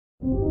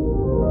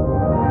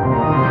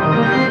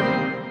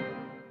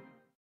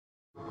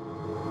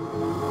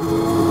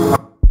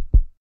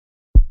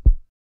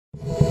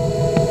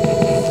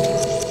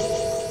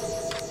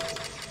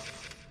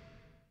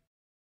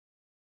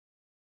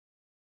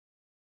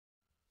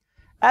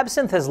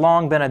Absynth has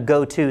long been a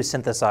go-to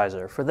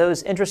synthesizer for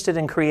those interested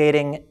in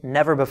creating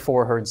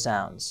never-before-heard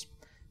sounds.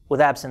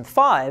 With Absynth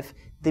 5,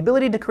 the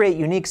ability to create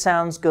unique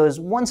sounds goes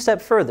one step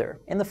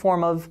further in the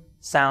form of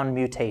sound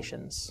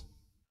mutations.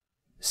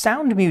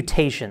 Sound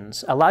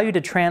mutations allow you to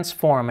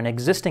transform an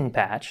existing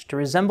patch to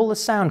resemble a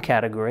sound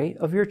category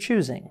of your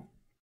choosing.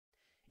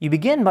 You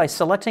begin by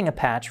selecting a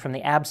patch from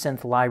the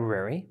Absynth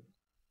library,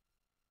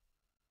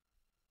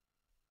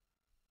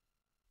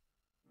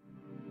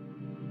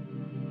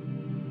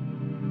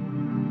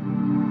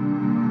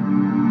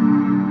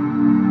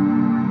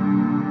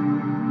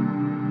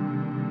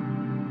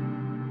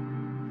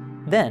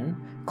 then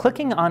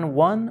clicking on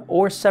one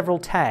or several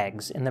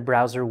tags in the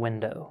browser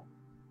window.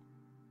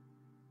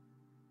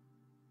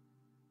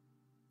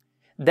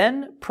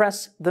 Then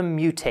press the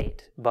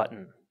Mutate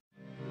button.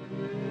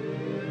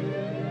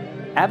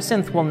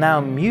 Absynth will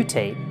now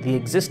mutate the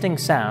existing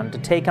sound to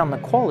take on the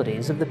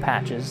qualities of the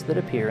patches that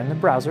appear in the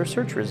browser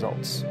search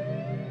results.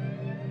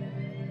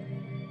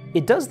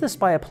 It does this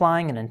by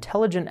applying an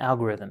intelligent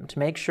algorithm to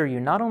make sure you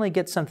not only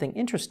get something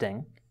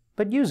interesting,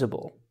 but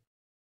usable.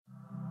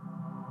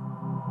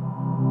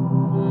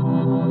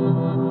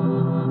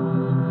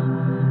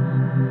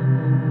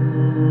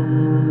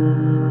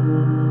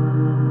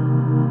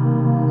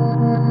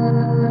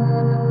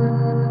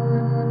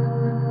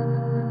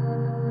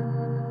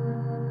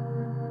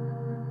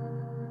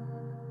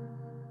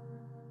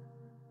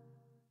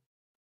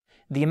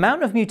 The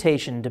amount of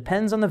mutation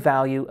depends on the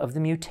value of the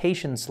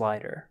mutation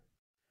slider.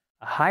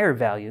 A higher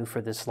value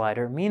for this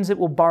slider means it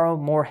will borrow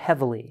more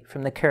heavily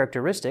from the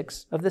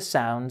characteristics of the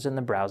sounds in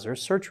the browser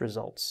search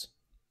results.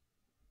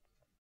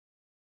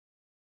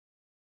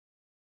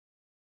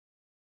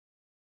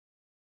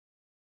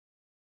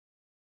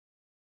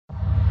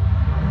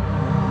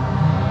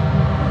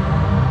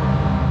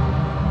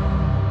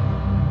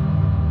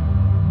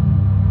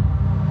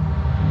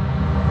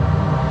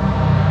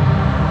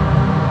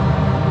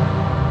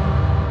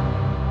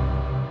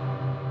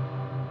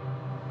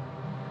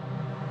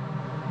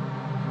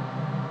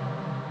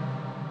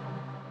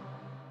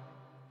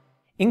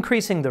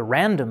 Increasing the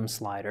random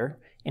slider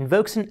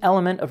invokes an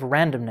element of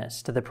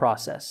randomness to the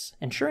process,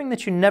 ensuring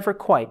that you never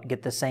quite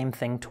get the same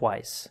thing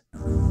twice.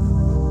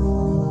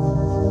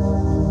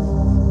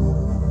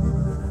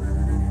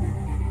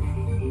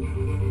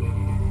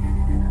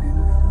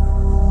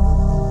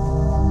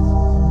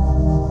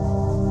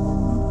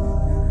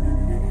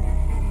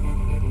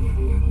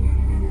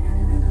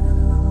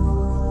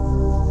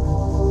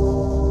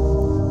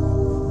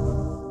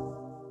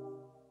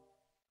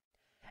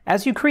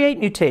 As you create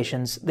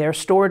mutations, they are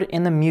stored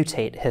in the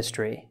Mutate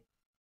history.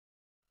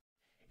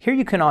 Here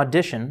you can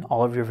audition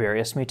all of your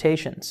various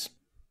mutations,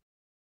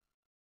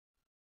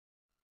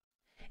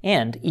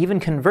 and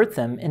even convert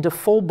them into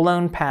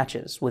full-blown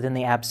patches within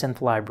the Absynth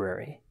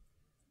library.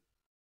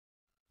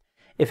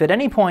 If at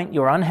any point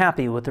you're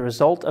unhappy with the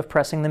result of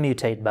pressing the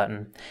Mutate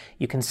button,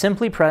 you can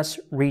simply press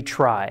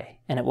Retry,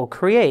 and it will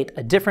create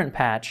a different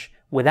patch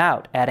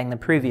without adding the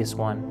previous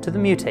one to the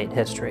Mutate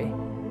history.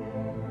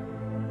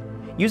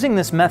 Using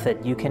this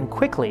method, you can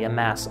quickly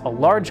amass a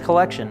large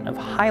collection of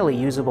highly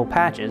usable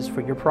patches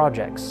for your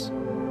projects.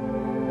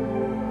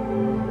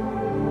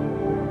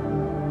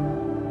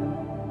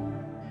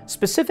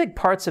 Specific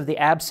parts of the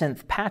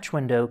Absynth patch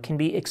window can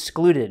be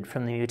excluded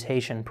from the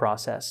mutation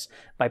process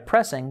by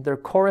pressing their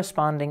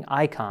corresponding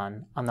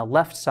icon on the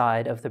left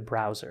side of the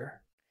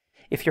browser.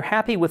 If you're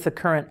happy with the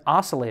current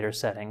oscillator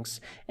settings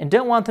and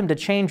don't want them to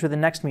change with the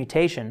next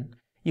mutation,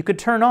 you could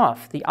turn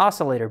off the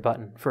oscillator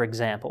button, for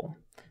example,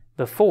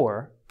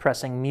 before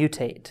pressing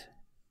Mutate.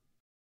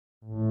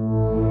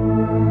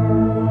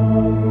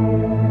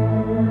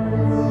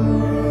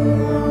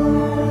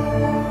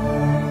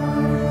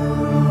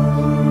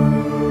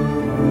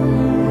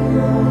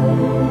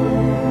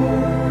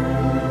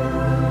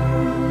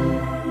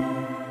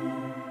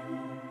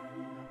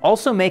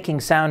 Also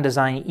making sound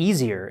design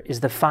easier is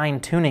the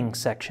fine-tuning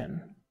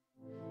section.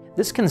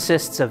 This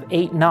consists of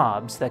 8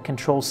 knobs that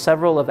control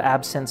several of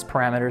Absynth's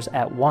parameters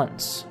at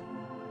once.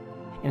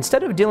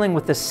 Instead of dealing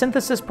with the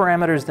synthesis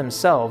parameters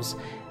themselves,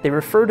 they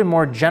refer to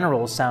more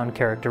general sound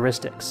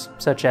characteristics,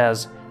 such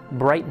as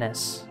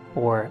brightness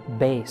or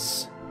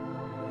bass.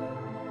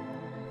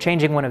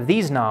 Changing one of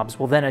these knobs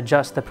will then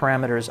adjust the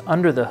parameters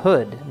under the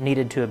hood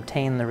needed to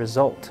obtain the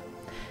result,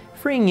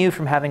 freeing you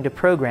from having to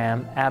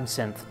program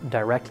Absynth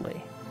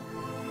directly.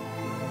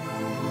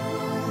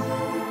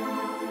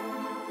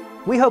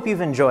 We hope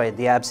you've enjoyed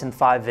the Absynth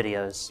 5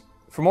 videos.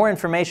 For more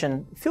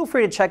information, feel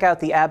free to check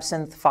out the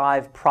Absynth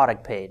 5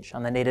 product page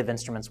on the Native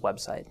Instruments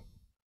website.